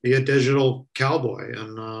be a digital cowboy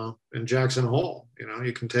in Jackson Hole.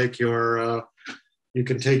 You can take your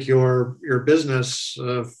business,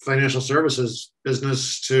 financial services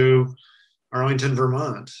business, to Arlington,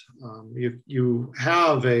 Vermont. You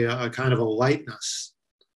have a kind of a lightness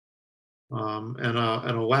and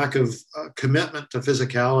a lack of commitment to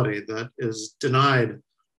physicality that is denied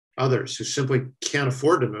others who simply can't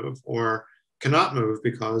afford to move or cannot move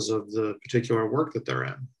because of the particular work that they're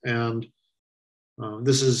in. And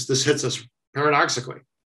this hits us paradoxically.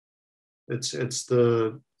 It's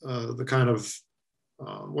the kind of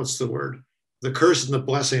what's the word? The curse and the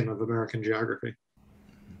blessing of American geography.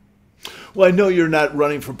 Well, I know you're not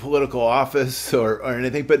running for political office or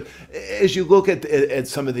anything, but as you look at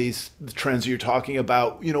some of these trends you're talking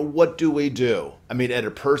about, what do we do? I mean, at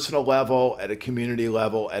a personal level, at a community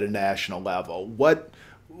level, at a national level,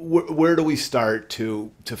 where do we start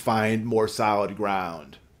to find more solid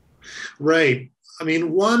ground? Right. I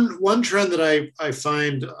mean, one trend that I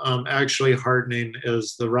find actually heartening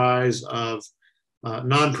is the rise of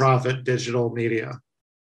nonprofit digital media.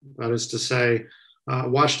 That is to say,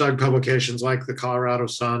 watchdog publications like the Colorado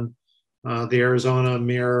Sun, the Arizona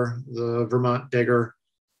Mirror, the Vermont Digger.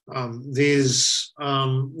 These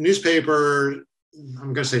newspaper,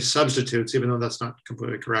 I'm going to say substitutes, even though that's not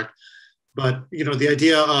completely correct. But the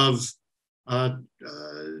idea of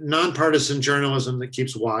nonpartisan journalism that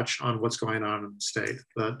keeps watch on what's going on in the state,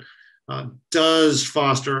 that does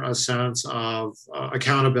foster a sense of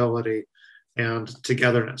accountability and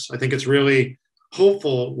togetherness. I think it's really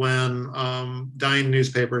hopeful when dying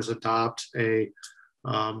newspapers adopt a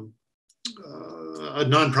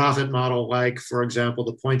nonprofit model, like, for example,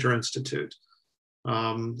 the Poynter Institute.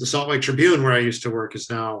 The Salt Lake Tribune, where I used to work, is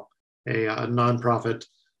now a nonprofit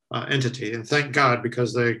entity, and thank God,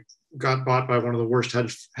 because they got bought by one of the worst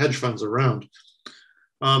hedge funds around.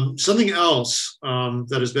 Something else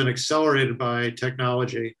that has been accelerated by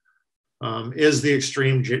technology is the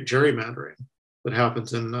extreme gerrymandering. that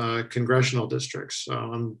happens in congressional districts.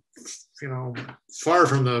 I'm, far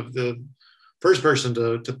from the first person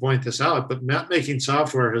to point this out, but map-making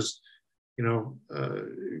software has,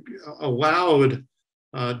 allowed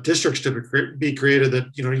districts to be created that,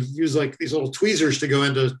 use like these little tweezers to go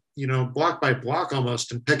into, block by block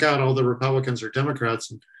almost and pick out all the Republicans or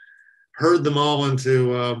Democrats and herd them all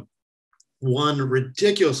into one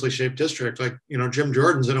ridiculously shaped district, like, Jim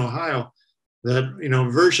Jordan's in Ohio, that,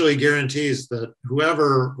 virtually guarantees that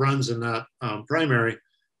whoever runs in that primary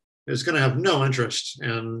is going to have no interest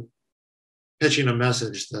in pitching a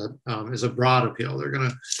message that is a broad appeal. They're going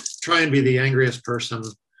to try and be the angriest person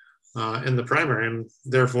in the primary and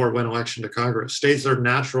therefore win election to Congress. States are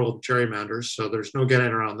natural gerrymanders, so there's no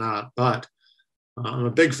getting around that. But I'm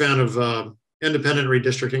a big fan of independent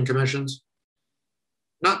redistricting commissions.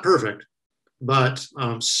 Not perfect, but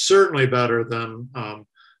certainly better than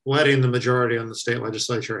letting the majority in the state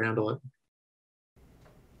legislature handle it.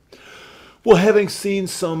 Well, having seen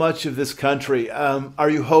so much of this country, are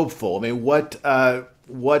you hopeful? I mean,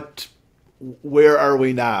 where are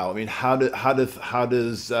we now? I mean,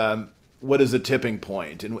 what is a tipping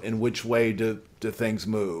point? In which way do things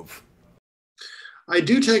move? I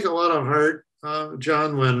do take a lot of heart,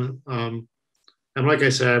 John, when, and like I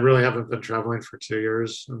said, I really haven't been traveling for 2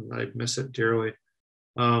 years, and I miss it dearly.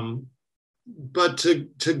 But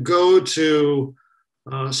to go to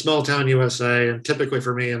small town USA, and typically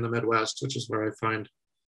for me in the Midwest, which is where I find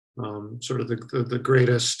sort of the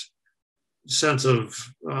greatest sense of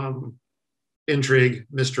intrigue,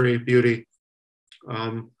 mystery, beauty,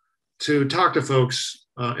 to talk to folks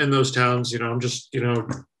in those towns. I'm just, Joe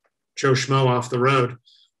Schmo off the road,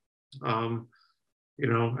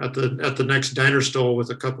 at the next diner stall with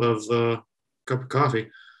a cup of coffee.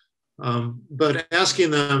 But asking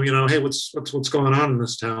them, hey, what's going on in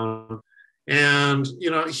this town? And,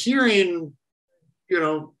 hearing,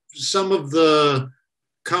 some of the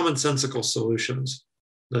commonsensical solutions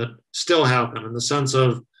that still happen in the sense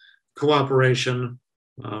of cooperation,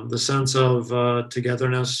 the sense of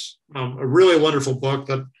togetherness. A really wonderful book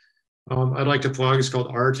that I'd like to plug is called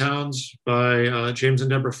Our Towns by James and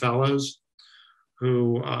Deborah Fallows,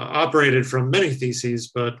 who operated from many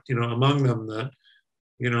theses, but, among them that,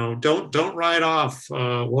 don't write off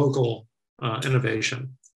local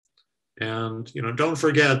innovation. And, don't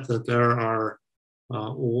forget that there are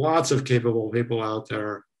lots of capable people out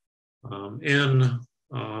there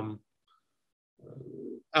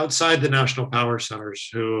outside the national power centers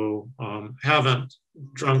who haven't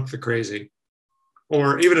drunk the crazy,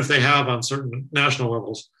 or even if they have on certain national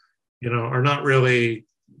levels, are not really,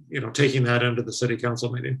 taking that into the city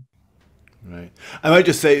council meeting. Right. I might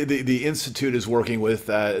just say the Institute is working with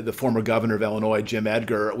the former governor of Illinois, Jim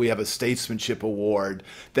Edgar. We have a statesmanship award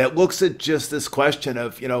that looks at just this question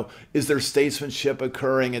of, is there statesmanship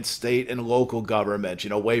occurring at state and local government,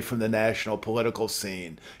 away from the national political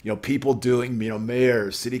scene? People doing,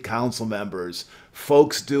 mayors, city council members,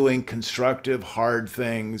 folks doing constructive, hard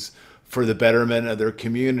things for the betterment of their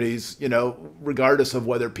communities, regardless of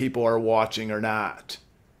whether people are watching or not.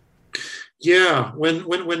 Yeah,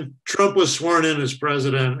 when Trump was sworn in as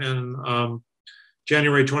president in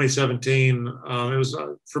January 2017, it was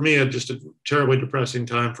for me just a terribly depressing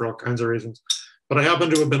time for all kinds of reasons. But I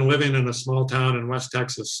happened to have been living in a small town in West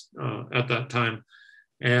Texas at that time,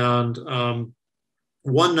 and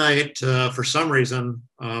one night, for some reason,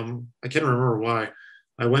 I can't remember why,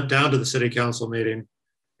 I went down to the city council meeting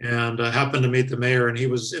and happened to meet the mayor, and he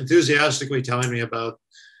was enthusiastically telling me about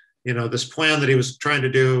this plan that he was trying to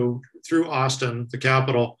do through Austin, the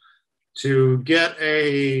capital, to get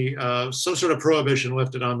some sort of prohibition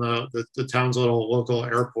lifted on the town's little local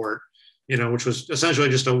airport, which was essentially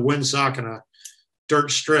just a windsock and a dirt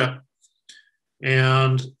strip.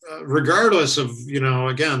 And regardless of,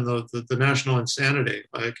 again, the national insanity,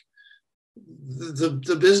 like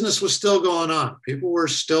the business was still going on. People were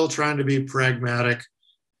still trying to be pragmatic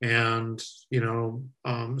and,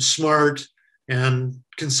 smart and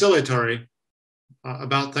conciliatory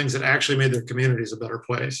about things that actually made their communities a better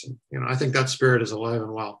place. And, I think that spirit is alive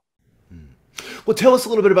and well. Well, tell us a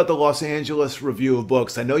little bit about the Los Angeles Review of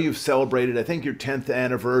Books. I know you've celebrated, I think, your 10th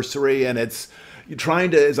anniversary, and you're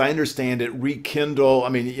trying to, as I understand it, rekindle. I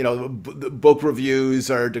mean, book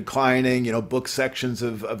reviews are declining. Book sections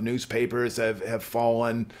of newspapers have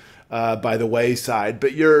fallen by the wayside.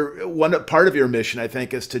 But part of your mission, I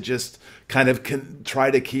think, is to just kind of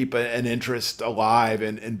try to keep an interest alive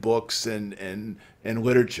in books and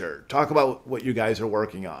literature. Talk about what you guys are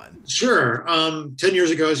working on. Sure. 10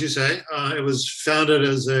 years ago, as you say, it was founded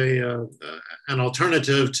as an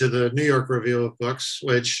alternative to the New York Review of Books,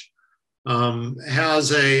 which has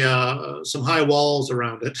some high walls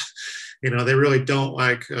around it. They really don't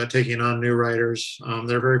like taking on new writers.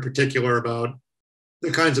 They're very particular about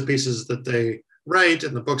the kinds of pieces that they write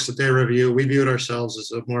and the books that they review. We viewed ourselves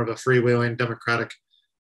as more of a freewheeling democratic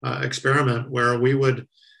experiment where we would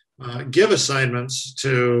give assignments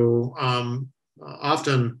to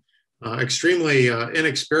often extremely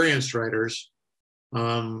inexperienced writers,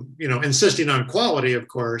 insisting on quality, of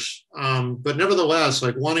course, but nevertheless,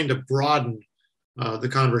 like wanting to broaden the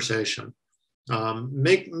conversation,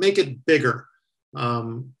 make it bigger,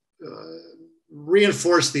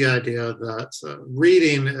 reinforce the idea that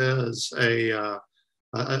reading is a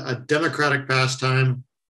democratic pastime,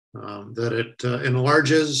 that it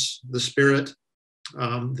enlarges the spirit,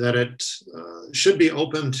 that it should be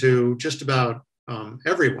open to just about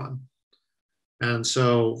everyone. And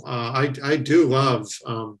so I do love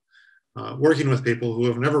working with people who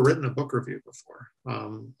have never written a book review before.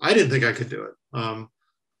 I didn't think I could do it.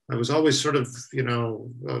 I was always sort of,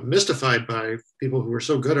 mystified by people who were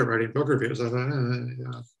so good at writing book reviews. I thought,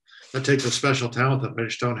 yeah, that takes a special talent that I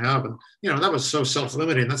just don't have. And, that was so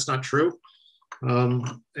self-limiting. That's not true.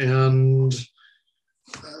 And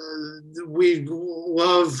we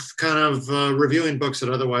love kind of reviewing books that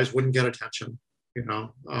otherwise wouldn't get attention.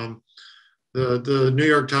 The New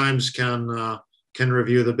York Times can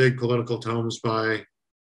review the big political tomes by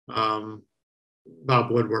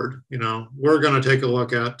Bob Woodward. We're going to take a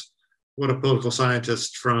look at what a political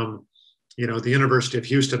scientist from the University of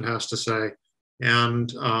Houston has to say,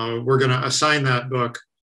 and we're going to assign that book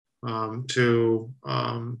to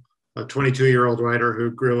a 22-year-old writer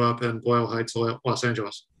who grew up in Boyle Heights, Los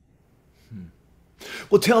Angeles.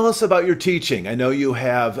 Well, tell us about your teaching. I know you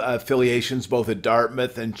have affiliations both at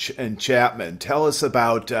Dartmouth and Chapman. Tell us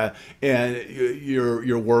about and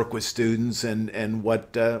your work with students and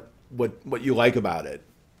what you like about it.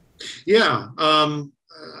 Yeah, I'm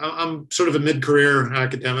sort of a mid-career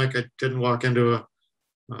academic. I didn't walk into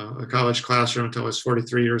a college classroom until I was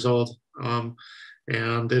 43 years old, and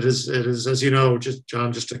it is, as you know,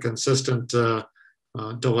 John, just a consistent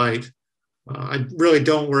delight. I really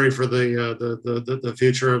don't worry for the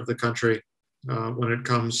future of the country when it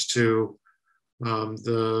comes to what's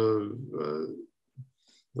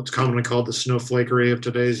commonly called the snowflakery of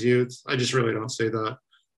today's youth. I just really don't see that.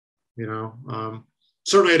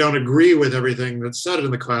 Certainly I don't agree with everything that's said in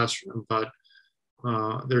the classroom, but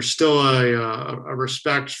there's still a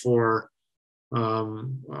respect for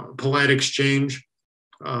polite exchange.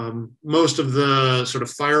 Most of the sort of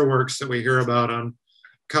fireworks that we hear about on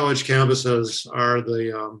college campuses are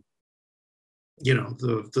the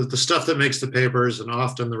stuff that makes the papers, and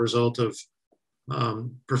often the result of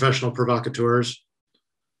professional provocateurs.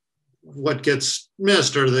 What gets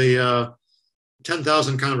missed are the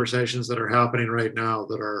 10,000 conversations that are happening right now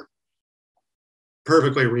that are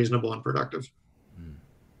perfectly reasonable and productive.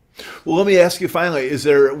 Well, let me ask you finally,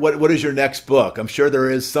 what is your next book? I'm sure there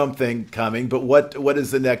is something coming, but what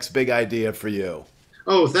is the next big idea for you?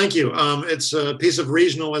 Oh, thank you. It's a piece of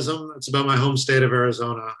regionalism. It's about my home state of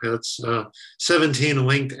Arizona. It's 17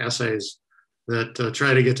 linked essays that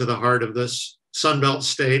try to get to the heart of this Sunbelt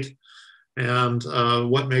state and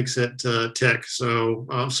what makes it tick. So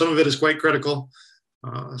some of it is quite critical.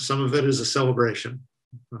 Some of it is a celebration.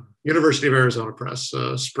 University of Arizona Press,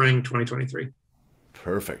 spring 2023.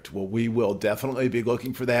 Perfect. Well, we will definitely be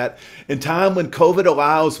looking for that. And Tom, when COVID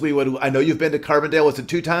allows, I know you've been to Carbondale, was it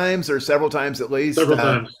 2 times or several times at least? Several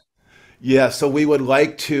times. Yeah, so we would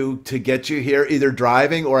like to get you here either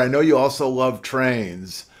driving, or I know you also love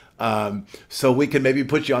trains. So we can maybe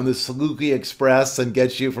put you on the Saluki Express and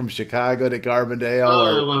get you from Chicago to Carbondale. Oh,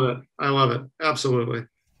 I love it. I love it. Absolutely.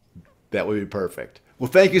 That would be perfect. Well,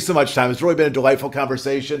 thank you so much, Tom. It's really been a delightful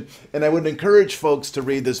conversation. And I would encourage folks to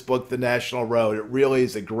read this book, The National Road. It really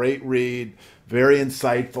is a great read, very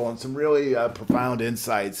insightful, and some really profound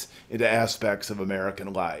insights into aspects of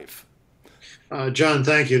American life. John,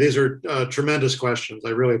 thank you. These are tremendous questions. I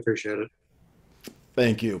really appreciate it.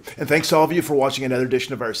 Thank you. And thanks to all of you for watching another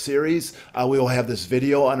edition of our series. We will have this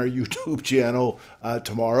video on our YouTube channel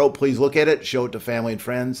tomorrow. Please look at it, show it to family and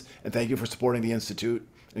friends. And thank you for supporting the Institute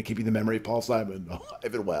and keeping the memory of Paul Simon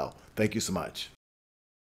alive and well. Thank you so much.